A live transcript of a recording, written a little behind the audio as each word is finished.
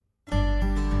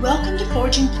Welcome to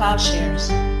Forging Plowshares.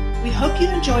 We hope you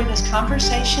enjoy this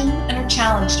conversation and are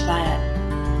challenged by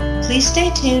it. Please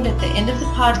stay tuned at the end of the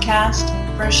podcast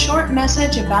for a short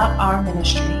message about our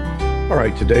ministry. All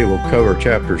right, today we'll cover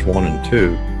chapters 1 and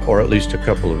 2, or at least a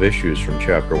couple of issues from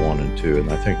chapter 1 and 2.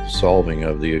 And I think the solving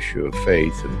of the issue of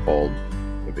faith, and Paul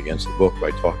begins the book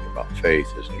by talking about faith,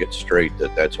 is to get straight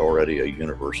that that's already a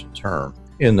universal term,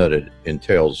 in that it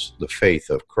entails the faith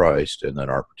of Christ, and that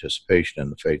our participation in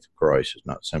the faith of Christ is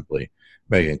not simply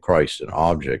making Christ an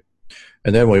object.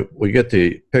 And then we get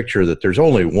the picture that there's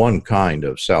only one kind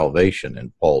of salvation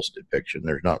in Paul's depiction.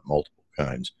 There's not multiple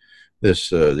kinds.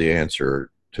 The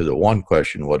answer to the one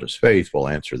question, what is faith, will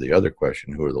answer the other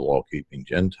question, who are the law-keeping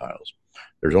Gentiles?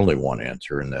 There's only one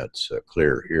answer, and that's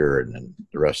clear here, and then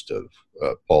the rest of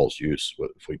Paul's use,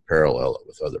 if we parallel it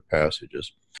with other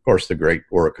passages. Of course, the great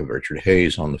work of Richard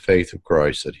Hayes on the faith of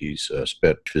Christ, that he's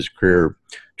spent his career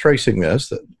tracing this,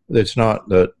 that it's not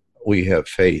that we have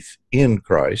faith in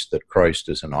Christ, that Christ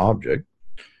is an object,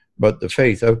 but the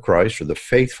faith of Christ, or the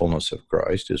faithfulness of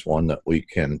Christ, is one that we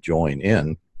can join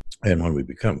in. And when we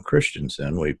become Christians,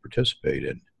 then we participate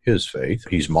in his faith.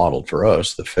 He's modeled for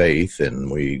us the faith, and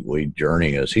we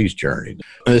journey as he's journeyed.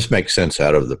 And this makes sense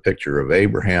out of the picture of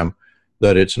Abraham,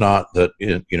 that it's not that,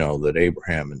 that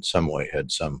Abraham in some way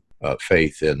had some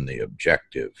faith in the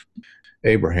objective.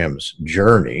 Abraham's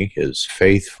journey, his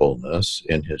faithfulness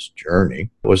in his journey,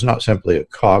 was not simply a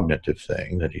cognitive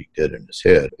thing that he did in his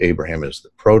head. Abraham is the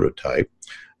prototype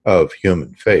of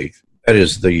human faith. That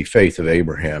is, the faith of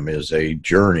Abraham is a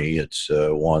journey. It's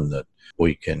one that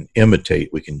we can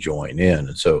imitate, we can join in.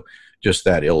 And so just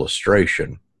that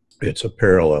illustration, it's a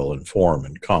parallel in form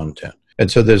and content. And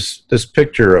so this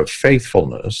picture of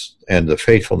faithfulness, and the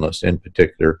faithfulness in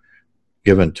particular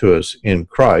given to us in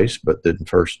Christ, but then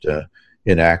first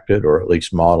enacted, or at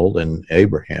least modeled, in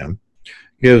Abraham,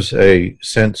 gives a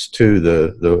sense to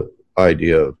the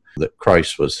idea of that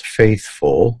Christ was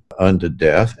faithful unto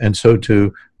death, and so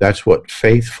too that's what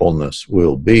faithfulness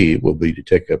will be to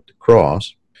take up the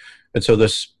cross. And so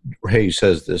this, Hayes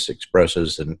says, this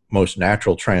expresses the most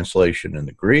natural translation in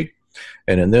the Greek,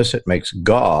 and in this it makes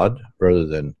God, rather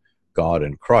than God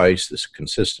and Christ, this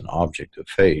consistent object of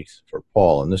faith for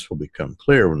Paul. And this will become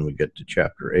clear when we get to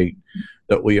chapter 8,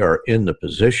 that we are in the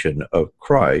position of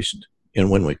Christ, and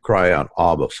when we cry out,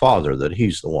 Abba, Father, that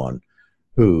he's the one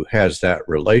who has that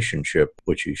relationship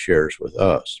which he shares with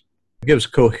us. It gives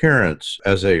coherence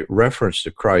as a reference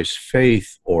to Christ's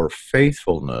faith or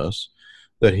faithfulness,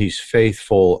 that he's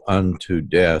faithful unto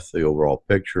death, the overall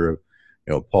picture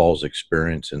of Paul's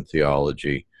experience in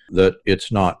theology, that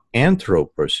it's not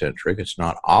anthropocentric, it's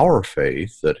not our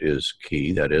faith that is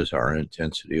key, that is our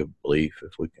intensity of belief,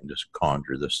 if we can just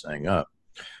conjure this thing up,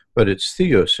 but it's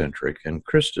theocentric and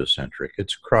Christocentric.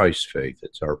 It's Christ's faith,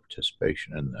 it's our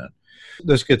participation in that.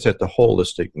 This gets at the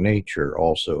holistic nature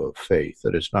also of faith,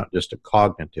 that it's not just a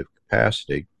cognitive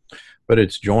capacity, but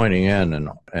it's joining in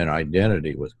an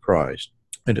identity with Christ.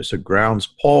 And it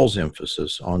grounds Paul's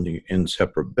emphasis on the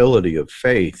inseparability of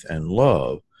faith and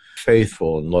love,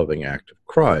 faithful and loving act of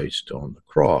Christ on the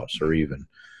cross, or even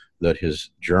that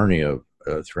his journey of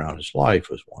throughout his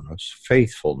life was one of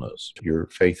faithfulness. You're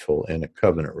faithful in a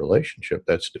covenant relationship,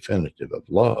 that's definitive of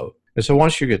love. And so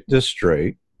once you get this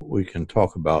straight, we can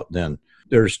talk about then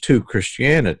there's two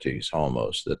Christianities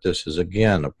almost, that this is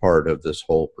again a part of this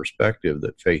whole perspective,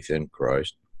 that faith in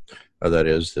Christ, that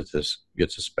is, that this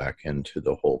gets us back into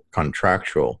the whole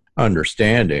contractual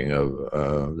understanding of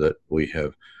that we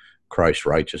have Christ's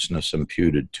righteousness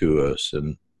imputed to us,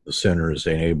 and the sinner is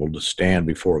enabled to stand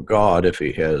before God if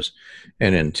he has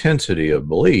an intensity of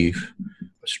belief,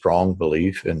 a strong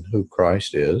belief in who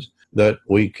Christ is, that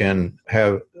we can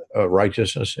have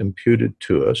righteousness imputed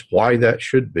to us. Why that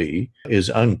should be is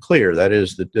unclear. That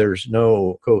is, that there's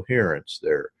no coherence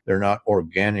there. They're not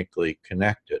organically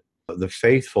connected. The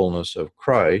faithfulness of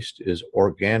Christ is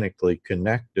organically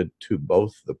connected to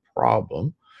both the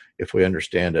problem, if we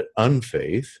understand it,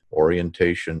 unfaith,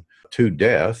 orientation to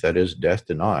death, that is, death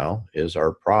denial is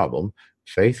our problem.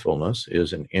 Faithfulness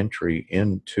is an entry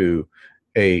into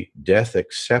a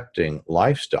death-accepting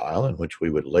lifestyle in which we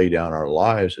would lay down our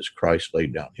lives as Christ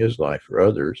laid down his life for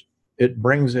others. It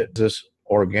brings it this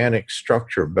organic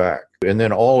structure back. And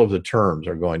then all of the terms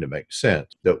are going to make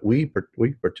sense, that we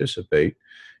participate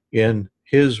in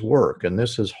his work, and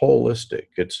this is holistic.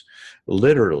 It's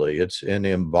literally, it's an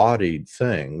embodied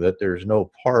thing, that there's no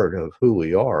part of who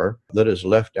we are that is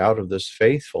left out of this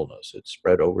faithfulness. It's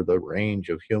spread over the range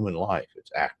of human life.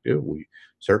 It's active.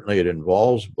 Certainly it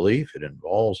involves belief, it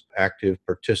involves active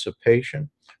participation,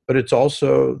 but it's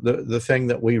also the thing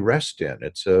that we rest in.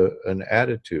 It's an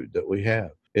attitude that we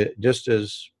have. just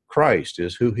as Christ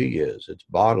is who he is. It's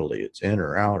bodily, it's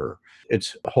inner, outer,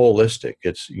 it's holistic,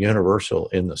 it's universal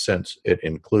in the sense it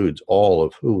includes all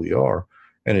of who we are,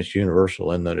 and it's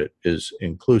universal in that it is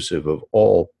inclusive of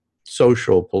all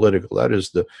social, political. That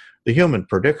is the human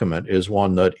predicament is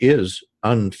one that is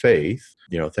unfaith.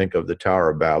 Think of the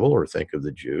Tower of Babel or think of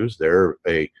the Jews. They're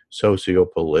a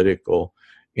socio-political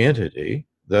entity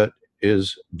that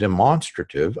is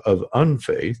demonstrative of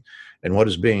unfaith. And what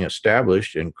is being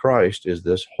established in Christ is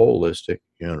this holistic,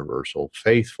 universal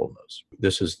faithfulness.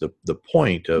 This is the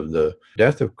point of the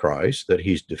death of Christ, that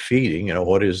he's defeating,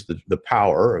 what is the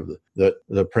power of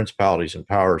the principalities and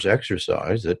powers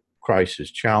exercise that Christ is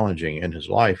challenging in his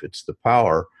life. It's the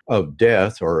power of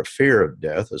death, or a fear of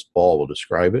death, as Paul will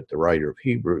describe it. The writer of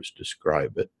Hebrews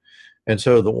describe it. And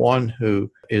so the one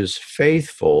who is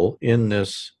faithful in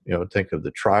this, think of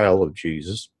the trial of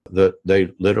Jesus, that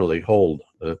they literally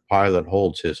Pilate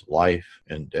holds his life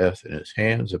and death in his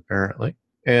hands, apparently.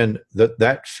 And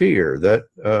that fear,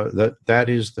 that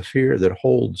is the fear that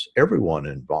holds everyone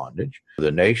in bondage.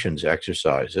 The nations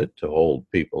exercise it to hold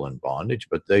people in bondage,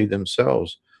 but they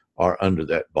themselves are under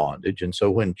that bondage. And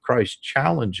so when Christ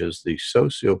challenges the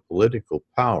socio-political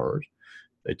powers,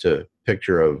 it's a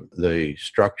picture of the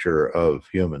structure of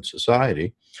human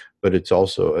society, but it's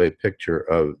also a picture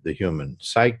of the human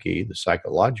psyche, the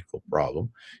psychological problem.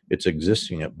 It's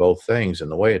existing at both things, and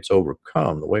the way it's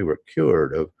overcome, the way we're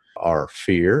cured of our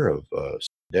fear of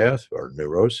death, our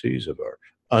neuroses, of our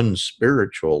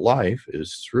unspiritual life,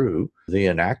 is through the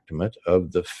enactment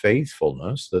of the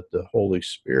faithfulness that the Holy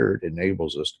Spirit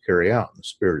enables us to carry out. And the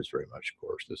Spirit is very much, of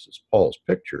course, this is Paul's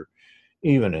picture,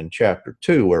 even in chapter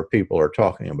 2, where people are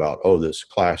talking about, this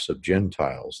class of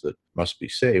Gentiles that must be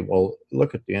saved. Well,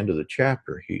 look at the end of the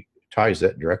chapter. He ties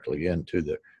that directly into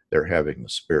their having the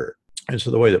Spirit. And so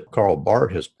the way that Karl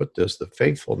Barth has put this, the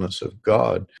faithfulness of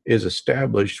God is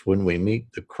established when we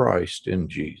meet the Christ in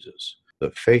Jesus. The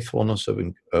faithfulness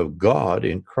of God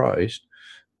in Christ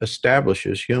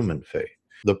establishes human faith.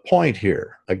 The point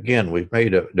here, again, we've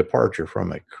made a departure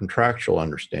from a contractual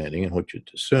understanding in which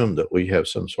it's assumed that we have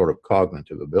some sort of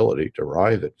cognitive ability to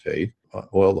arrive at faith.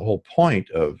 Well, the whole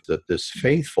point of that this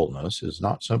faithfulness is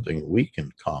not something we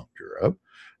can conjure up,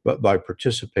 but by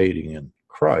participating in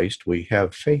Christ, we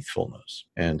have faithfulness.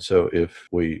 And so if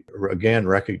we, again,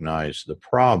 recognize the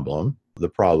problem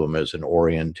is an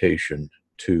orientation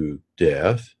to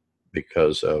death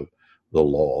because of the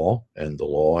law, and the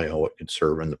law, what could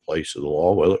serve in the place of the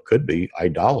law? Well, it could be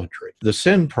idolatry. The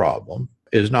sin problem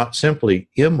is not simply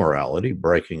immorality,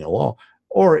 breaking a law,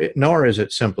 nor is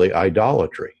it simply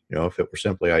idolatry. If it were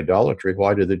simply idolatry,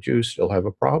 why do the Jews still have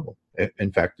a problem?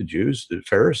 In fact, the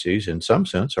Pharisees, in some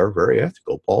sense, are very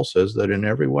ethical. Paul says that in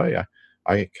every way,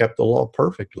 I kept the law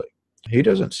perfectly. He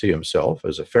doesn't see himself,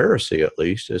 as a Pharisee at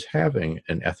least, as having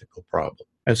an ethical problem.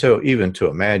 And so even to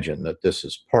imagine that this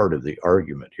is part of the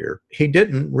argument here, he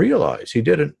didn't realize,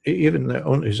 even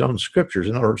in his own scriptures.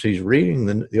 In other words, he's reading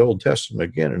the Old Testament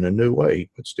again in a new way. He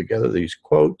puts together these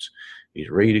quotes.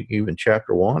 He's reading even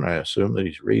chapter 1. I assume that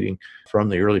he's reading from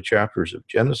the early chapters of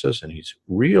Genesis, and he's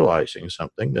realizing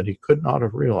something that he could not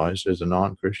have realized as a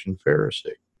non-Christian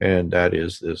Pharisee. And that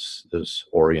is this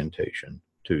orientation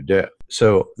to death.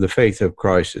 So the faith of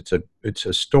Christ, it's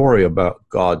a story about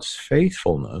God's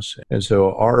faithfulness. And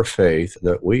so our faith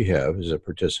that we have is a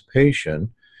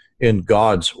participation in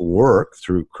God's work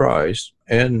through Christ.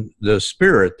 And the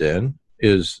Spirit then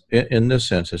is, in this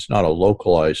sense, it's not a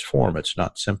localized form. It's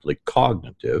not simply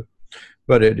cognitive,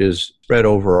 but it is spread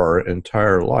over our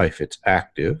entire life. It's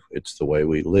active. It's the way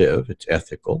we live. It's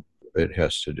ethical. It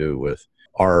has to do with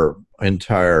our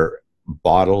entire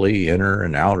bodily, inner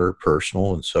and outer,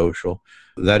 personal and social.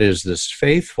 That is, this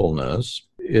faithfulness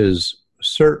is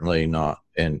certainly not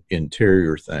an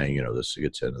interior thing. This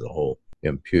gets into the whole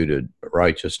imputed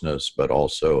righteousness, but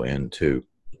also into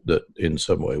that in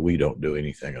some way we don't do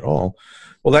anything at all.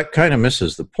 Well, that kind of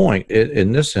misses the point.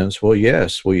 In this sense, well,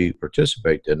 yes, we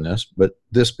participate in this, but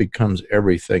this becomes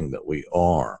everything that we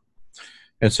are.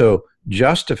 And so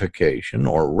justification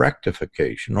or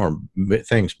rectification, or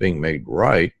things being made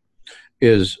right,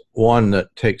 is one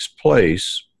that takes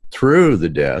place through the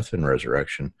death and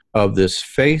resurrection of this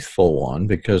faithful one,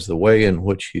 because the way in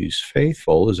which he's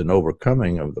faithful is an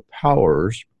overcoming of the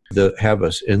powers that have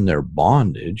us in their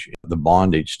bondage, the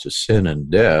bondage to sin and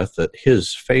death, that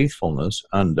his faithfulness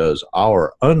undoes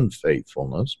our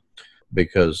unfaithfulness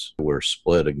because we're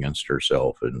split against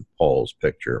ourselves in Paul's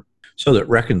picture. So that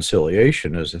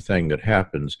reconciliation is a thing that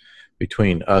happens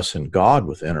between us and God,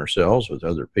 within ourselves, with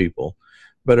other people.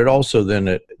 But it also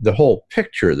then, the whole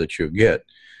picture that you get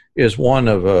is one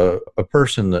of a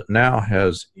person that now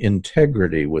has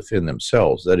integrity within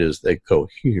themselves. That is, they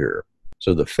cohere.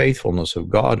 So the faithfulness of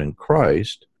God in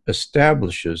Christ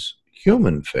establishes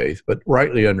human faith, but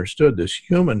rightly understood, this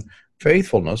human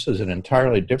faithfulness is an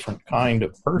entirely different kind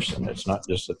of person. It's not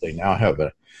just that they now have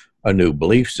a new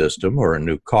belief system or a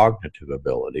new cognitive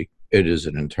ability. It is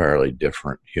an entirely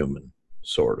different human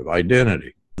sort of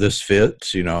identity. This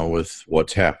fits, with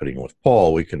what's happening with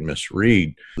Paul. We can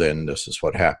misread, then this is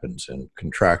what happens in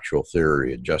contractual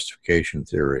theory and justification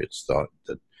theory. It's thought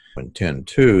that in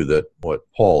 10:2 that what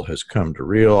Paul has come to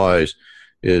realize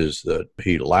is that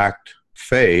he lacked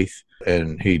faith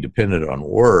and he depended on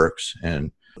works,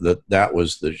 and that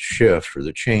was the shift or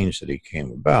the change that he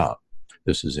came about.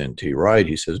 This is N.T. Wright.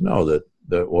 He says, no,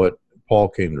 that what Paul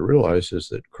came to realize is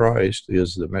that Christ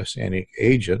is the messianic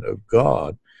agent of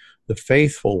God, the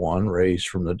faithful one raised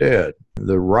from the dead.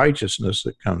 The righteousness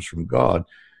that comes from God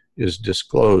is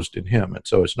disclosed in him. And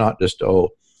so it's not just,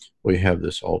 we have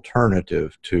this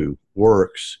alternative to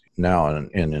works now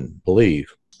and in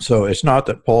belief. So it's not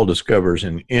that Paul discovers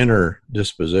an inner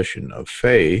disposition of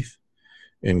faith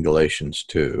in Galatians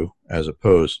 2, as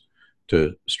opposed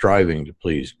to striving to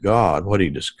please God. What he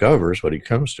discovers, what he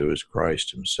comes to, is Christ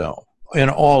himself. In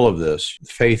all of this,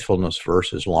 faithfulness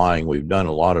versus lying, we've done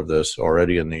a lot of this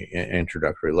already in the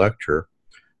introductory lecture,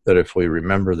 that if we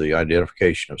remember the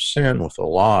identification of sin with a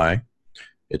lie,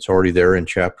 it's already there in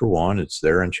chapter 1, it's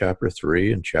there in chapter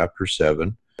 3, and chapter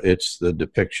 7. It's the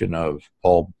depiction of,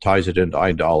 Paul ties it into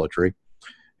idolatry.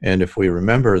 And if we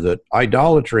remember that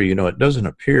idolatry, it doesn't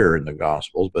appear in the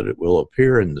Gospels, but it will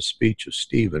appear in the speech of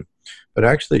Stephen. But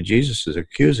actually, Jesus is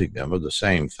accusing them of the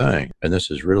same thing. And this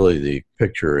is really the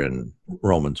picture in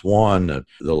Romans 1,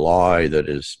 the lie that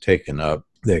is taken up.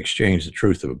 They exchange the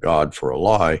truth of God for a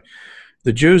lie.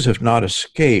 The Jews have not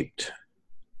escaped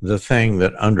the thing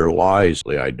that underlies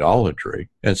the idolatry.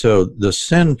 And so the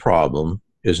sin problem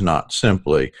is not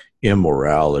simply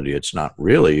immorality. It's not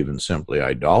really even simply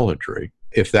idolatry.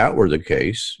 If that were the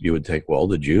case, you would think, well,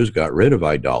 the Jews got rid of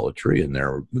idolatry and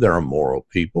they're a moral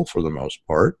people for the most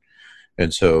part.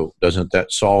 And so doesn't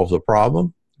that solve the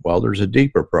problem? Well, there's a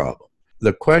deeper problem.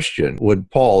 The question,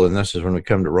 would Paul, and this is when we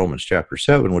come to Romans chapter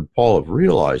 7, would Paul have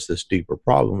realized this deeper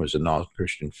problem as a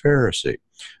non-Christian Pharisee?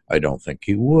 I don't think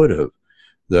he would have.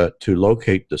 That to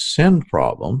locate the sin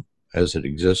problem as it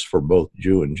exists for both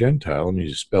Jew and Gentile, and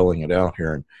he's spelling it out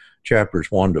here in chapters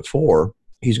 1-4,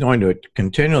 he's going to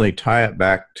continually tie it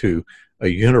back to a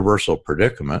universal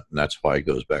predicament, and that's why he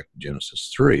goes back to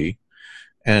Genesis 3.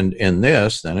 And in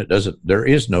this, then there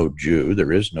is no Jew,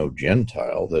 there is no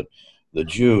Gentile, that the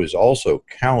Jew is also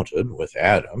counted with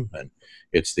Adam, and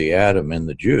it's the Adam in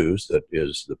the Jews that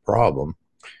is the problem.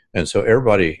 And so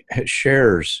everybody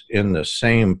shares in the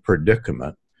same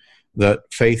predicament that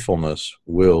faithfulness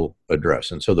will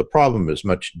address. And so the problem is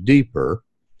much deeper.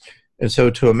 And so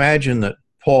to imagine that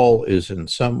Paul is in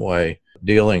some way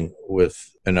dealing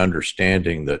with an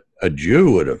understanding that a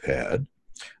Jew would have had,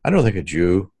 I don't think a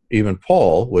Jew, even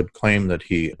Paul, would claim that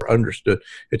he understood.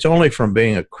 It's only from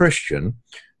being a Christian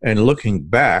and looking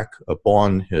back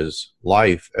upon his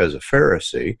life as a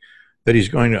Pharisee that he's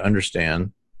going to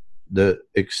understand the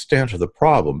extent of the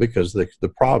problem, because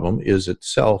the problem is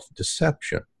itself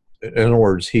deception. In other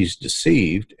words, he's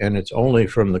deceived, and it's only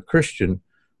from the Christian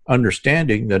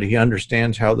understanding that he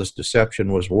understands how this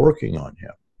deception was working on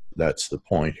him. That's the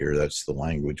point here. That's the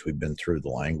language. We've been through the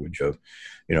language of,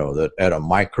 that at a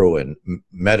micro and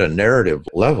meta-narrative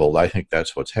level, I think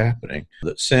that's what's happening.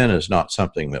 That sin is not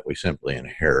something that we simply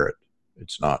inherit.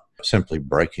 It's not simply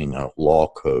breaking a law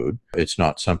code. It's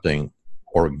not something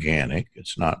organic.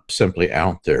 It's not simply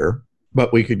out there.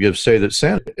 But we could say that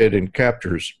sin, it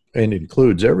captures and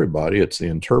includes everybody. It's the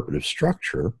interpretive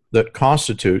structure that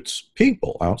constitutes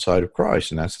people outside of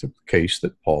Christ. And that's the case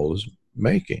that Paul is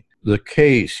making. The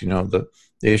case, the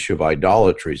issue of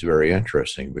idolatry is very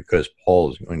interesting because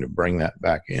Paul is going to bring that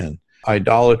back in.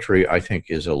 Idolatry, I think,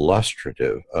 is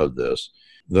illustrative of this,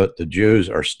 that the Jews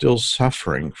are still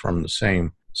suffering from the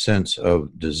same sense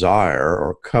of desire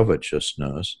or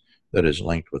covetousness that is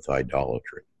linked with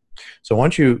idolatry. So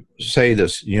once you say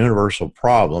this universal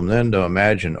problem, then to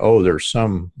imagine, there's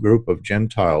some group of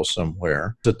Gentiles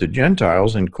somewhere, that the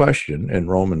Gentiles in question in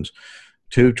Romans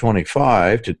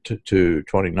 2:25 to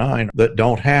 29 that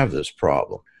don't have this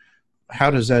problem. How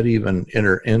does that even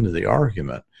enter into the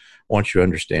argument once you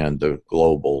understand the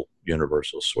global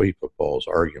universal sweep of Paul's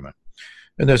argument?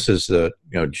 And this is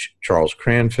Charles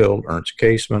Cranfield, Ernst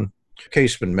Käsemann.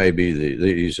 Käsemann may be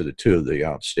these are the two of the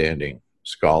outstanding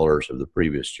scholars of the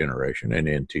previous generation, and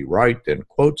N.T. Wright then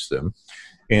quotes them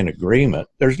in agreement.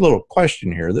 There's a little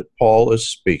question here that Paul is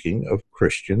speaking of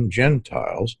Christian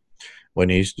Gentiles when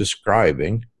he's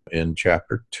describing in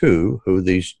chapter 2 who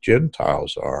these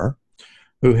Gentiles are,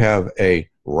 who have a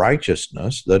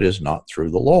righteousness that is not through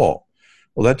the law.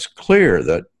 Well, that's clear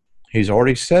that he's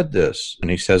already said this, and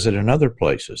he says it in other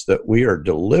places, that we are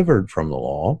delivered from the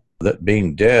law, that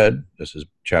being dead, this is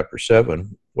chapter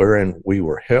 7, wherein we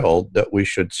were held, that we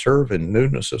should serve in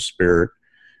newness of spirit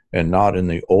and not in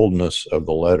the oldness of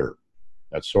the letter.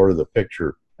 That's sort of the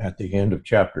picture at the end of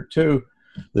chapter 2.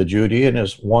 The Judean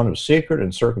is one of secret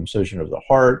and circumcision of the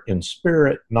heart, in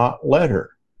spirit, not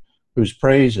letter, whose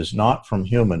praise is not from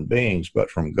human beings,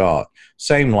 but from God.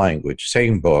 Same language,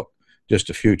 same book, just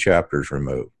a few chapters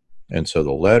removed. And so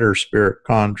the letter-spirit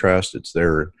contrast, it's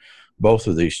there in both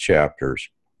of these chapters,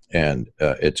 and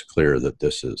it's clear that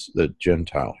this is, the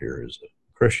Gentile here is a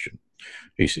Christian.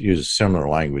 He uses similar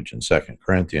language in 2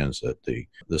 Corinthians, that the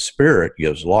Spirit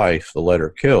gives life, the letter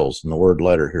kills. And the word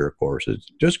letter here, of course, it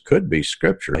just could be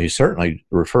Scripture. He's certainly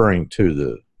referring to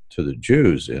the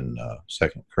Jews in 2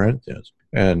 Corinthians.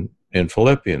 And in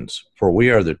Philippians, for we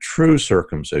are the true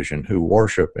circumcision who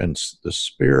worship in the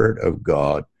Spirit of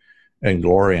God and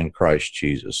glory in Christ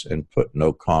Jesus and put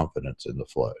no confidence in the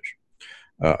flesh.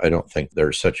 I don't think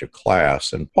there's such a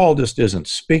class. And Paul just isn't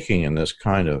speaking in this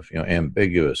kind of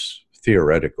ambiguous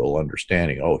theoretical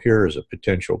understanding. Oh, here is a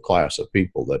potential class of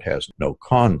people that has no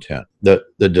content. The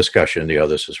discussion,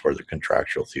 this is where the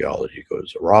contractual theology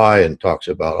goes awry and talks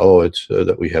about, it's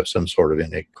that we have some sort of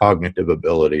innate cognitive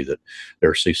ability, that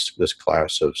there's this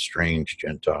class of strange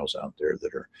Gentiles out there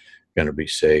that are going to be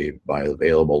saved by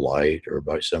available light or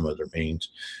by some other means.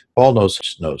 Paul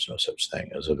knows no such thing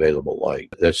as available light.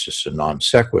 That's just a non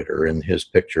sequitur in his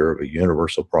picture of a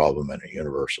universal problem and a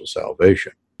universal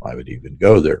salvation. I would even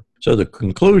go there. So the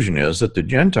conclusion is that the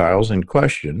Gentiles in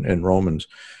question in Romans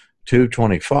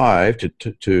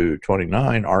 2:25 to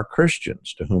 29 are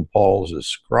Christians, to whom Paul is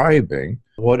ascribing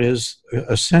what is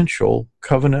essential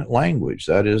covenant language.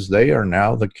 That is, they are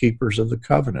now the keepers of the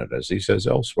covenant. As he says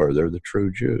elsewhere, they're the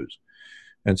true Jews.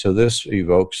 And so this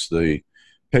evokes the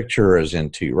picture, as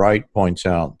N.T. Wright points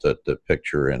out, that the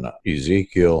picture in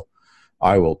Ezekiel,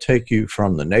 I will take you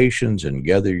from the nations and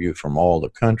gather you from all the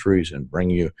countries and bring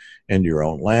you into your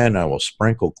own land. I will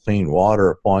sprinkle clean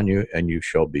water upon you, and you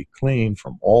shall be clean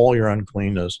from all your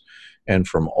uncleanness and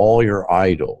from all your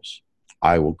idols.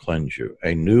 I will cleanse you.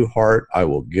 A new heart I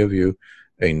will give you,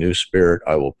 a new spirit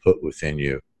I will put within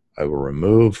you. I will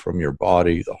remove from your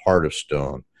body the heart of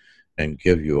stone and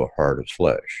give you a heart of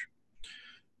flesh.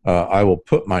 I will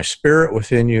put my spirit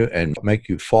within you and make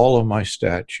you follow my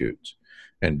statutes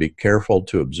and be careful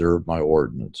to observe my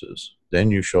ordinances. Then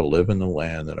you shall live in the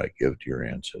land that I give to your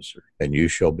ancestors, and you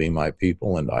shall be my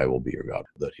people, and I will be your God.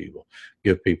 That he will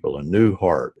give people a new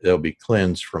heart. They'll be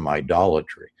cleansed from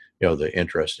idolatry. The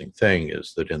interesting thing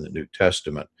is that in the New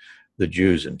Testament, the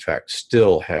Jews, in fact,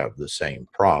 still have the same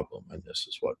problem. And this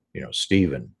is what,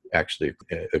 Stephen actually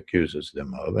accuses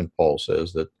them of. And Paul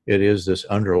says that it is this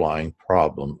underlying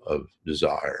problem of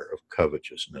desire, of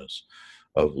covetousness,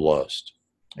 of lust.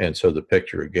 And so the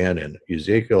picture again in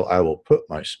Ezekiel, I will put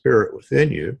my spirit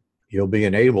within you. You'll be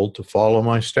enabled to follow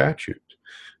my statutes.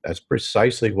 That's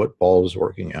precisely what Paul is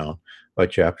working out. By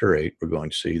chapter 8, we're going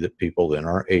to see that people then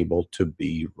are able to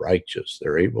be righteous.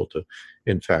 They're able to,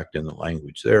 in fact, in the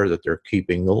language there, that they're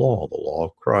keeping the law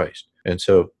of Christ. And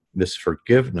so this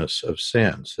forgiveness of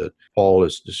sins that Paul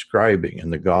is describing in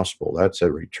the gospel, that's a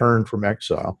return from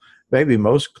exile, maybe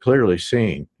most clearly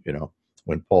seen,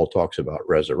 when Paul talks about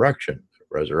resurrection.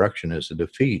 Resurrection is the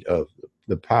defeat of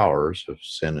the powers of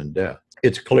sin and death.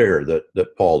 It's clear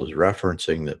that Paul is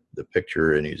referencing the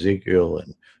picture in Ezekiel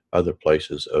and other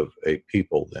places of a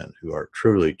people then who are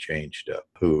truly changed up,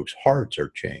 whose hearts are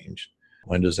changed.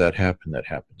 When does that happen? That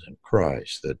happens in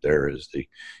Christ, that there is the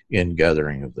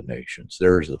ingathering of the nations.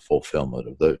 There is the fulfillment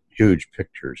of the huge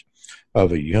pictures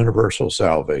of a universal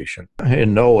salvation.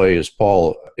 In no way is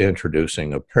Paul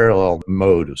introducing a parallel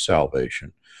mode of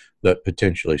salvation that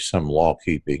potentially some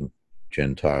law-keeping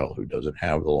Gentile who doesn't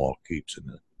have the law keeps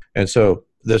in it. And so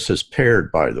this is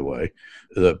paired, by the way,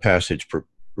 the passage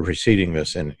preceding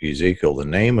this in Ezekiel, the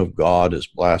name of God is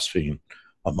blasphemed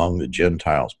among the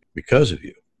Gentiles because of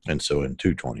you. And so in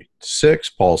 2:26,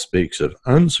 Paul speaks of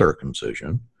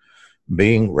uncircumcision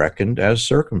being reckoned as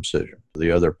circumcision.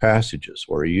 The other passages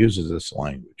where he uses this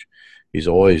language, he's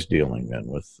always dealing then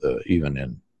with,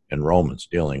 even in Romans,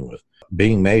 dealing with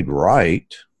being made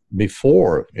right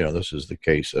before, this is the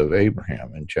case of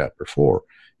Abraham in chapter 4.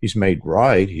 He's made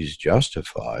right, he's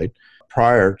justified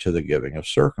prior to the giving of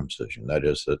circumcision. That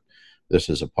is, that this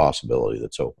is a possibility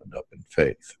that's opened up in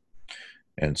faith.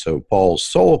 And so Paul's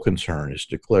sole concern is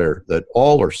to declare that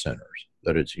all are sinners,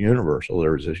 that it's universal.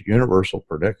 There's this universal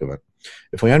predicament.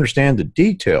 If we understand the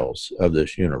details of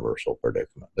this universal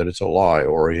predicament, that it's a lie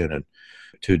oriented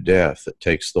to death, that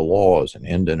takes the law as an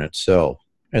end in itself,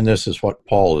 and this is what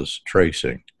Paul is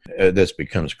tracing. This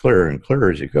becomes clearer and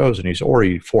clearer as he goes, and he's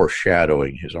already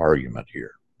foreshadowing his argument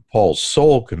here. Paul's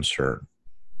sole concern,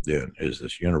 then, is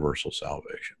this universal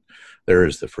salvation. There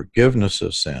is the forgiveness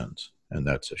of sins, and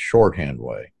that's a shorthand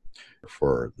way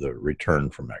for the return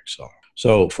from exile.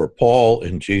 So for Paul,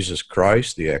 in Jesus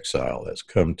Christ, the exile has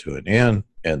come to an end,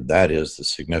 and that is the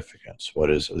significance. What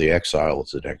is the exile?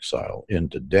 Is an exile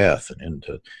into death, and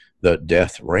into the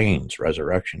death reigns.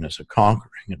 Resurrection is a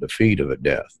conquering, a defeat of a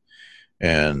death.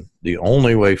 And the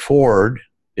only way forward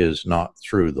is not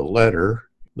through the letter.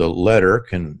 The letter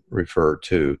can refer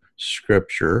to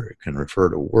Scripture. It can refer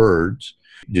to words.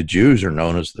 The Jews are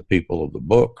known as the people of the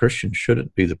book. Christians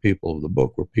shouldn't be the people of the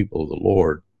book. We're people of the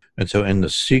Lord. And so in the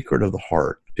secret of the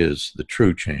heart is the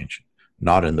true change,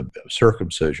 not in the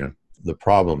circumcision. The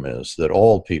problem is that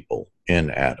all people in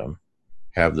Adam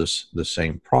have the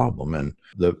same problem. And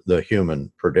the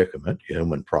human predicament,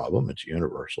 human problem, it's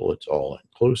universal, it's all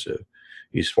inclusive.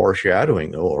 He's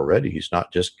foreshadowing, though, already. He's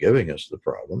not just giving us the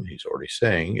problem. He's already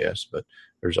saying, yes, but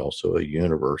there's also a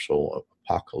universal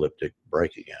apocalyptic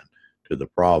breaking in to the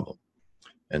problem.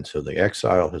 And so the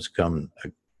exile has come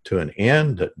to an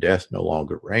end, that death no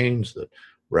longer reigns, that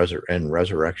in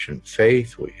resurrection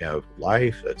faith we have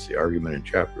life. That's the argument in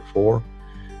chapter 4.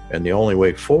 And the only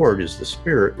way forward is the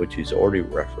Spirit, which he's already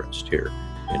referenced here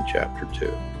in chapter 2.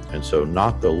 And so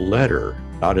not the letter,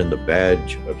 not in the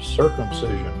badge of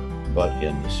circumcision, but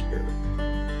in the Spirit.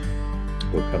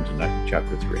 We'll come to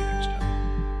chapter 3 next time.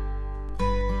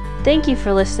 Thank you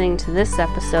for listening to this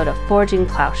episode of Forging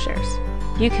Plowshares.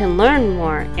 You can learn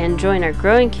more and join our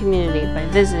growing community by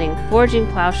visiting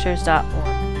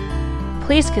forgingplowshares.org.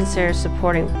 Please consider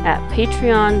supporting at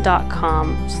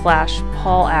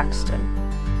patreon.com/Paul Axton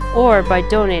or by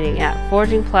donating at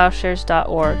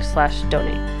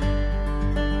forgingplowshares.org/donate.